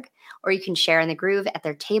fansforracialequity.org, or you can share in the groove at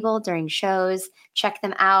their table during shows. Check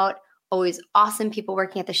them out. Always awesome people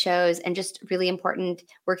working at the shows, and just really important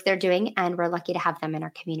work they're doing, and we're lucky to have them in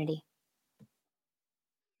our community.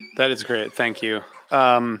 That is great. Thank you.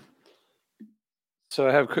 So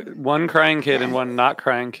I have one crying kid and one not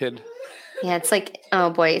crying kid. Yeah, it's oh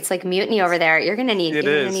boy, it's like mutiny over there. You're gonna need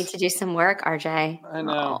to do some work, RJ. I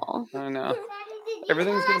know.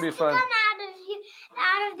 Everything's gonna be fun.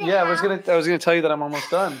 Yeah, I was gonna tell you that I'm almost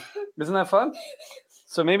done. Isn't that fun?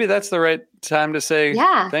 So maybe that's the right time to say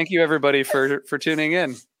thank you, everybody, for tuning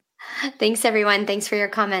in. Thanks, everyone. Thanks for your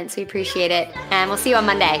comments. We appreciate it. And we'll see you on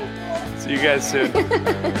Monday. See you guys soon.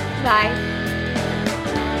 Bye.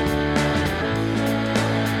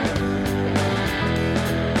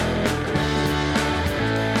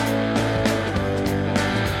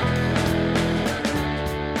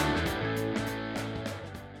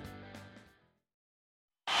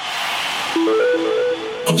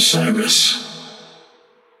 Osiris.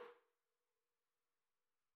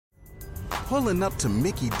 Pulling up to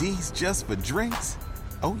Mickey D's just for drinks?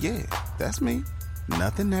 Oh yeah, that's me.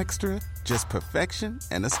 Nothing extra, just perfection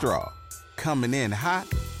and a straw. Coming in hot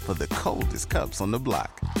for the coldest cups on the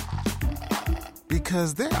block.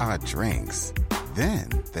 Because there are drinks. Then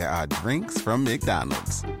there are drinks from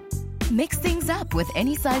McDonald's. Mix things up with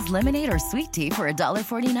any size lemonade or sweet tea for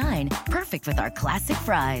 $1.49. Perfect with our classic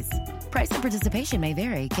fries. Price and participation may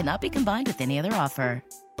vary. Cannot be combined with any other offer.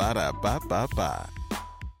 Ba-da-ba-ba-ba.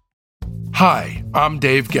 Hi, I'm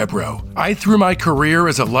Dave Gebrow. I threw my career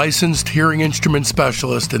as a licensed hearing instrument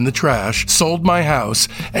specialist in the trash, sold my house,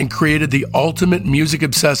 and created the ultimate music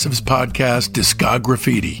obsessives podcast,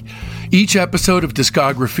 Discograffiti. Each episode of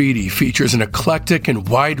Discograffiti features an eclectic and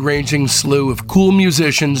wide-ranging slew of cool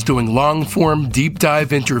musicians doing long-form,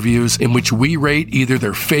 deep-dive interviews in which we rate either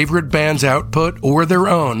their favorite band's output or their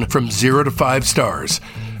own from 0 to 5 stars.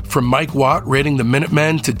 From Mike Watt rating the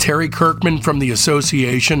Minutemen to Terry Kirkman from the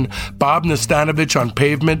Association, Bob Nastanovich on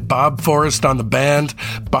Pavement, Bob Forrest on the Band,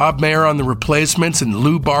 Bob Mayer on the Replacements, and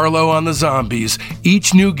Lou Barlow on the Zombies,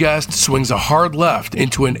 each new guest swings a hard left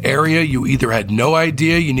into an area you either had no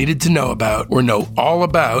idea you needed to know about or know all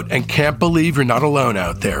about and can't believe you're not alone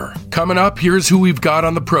out there. Coming up, here's who we've got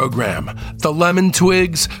on the program. The Lemon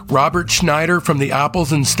Twigs, Robert Schneider from the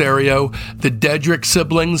Apples in Stereo, the Dedrick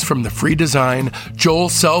siblings from the Free Design, Joel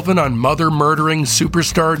Selvin on mother-murdering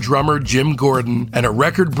superstar drummer Jim Gordon, and a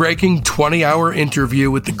record-breaking 20-hour interview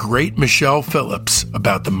with the great Michelle Phillips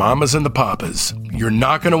about the Mamas and the Papas. You're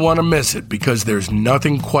not going to want to miss it because there's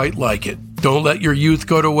nothing quite like it. Don't let your youth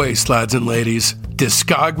go to waste, lads and ladies.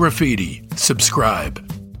 Discograffiti. Subscribe.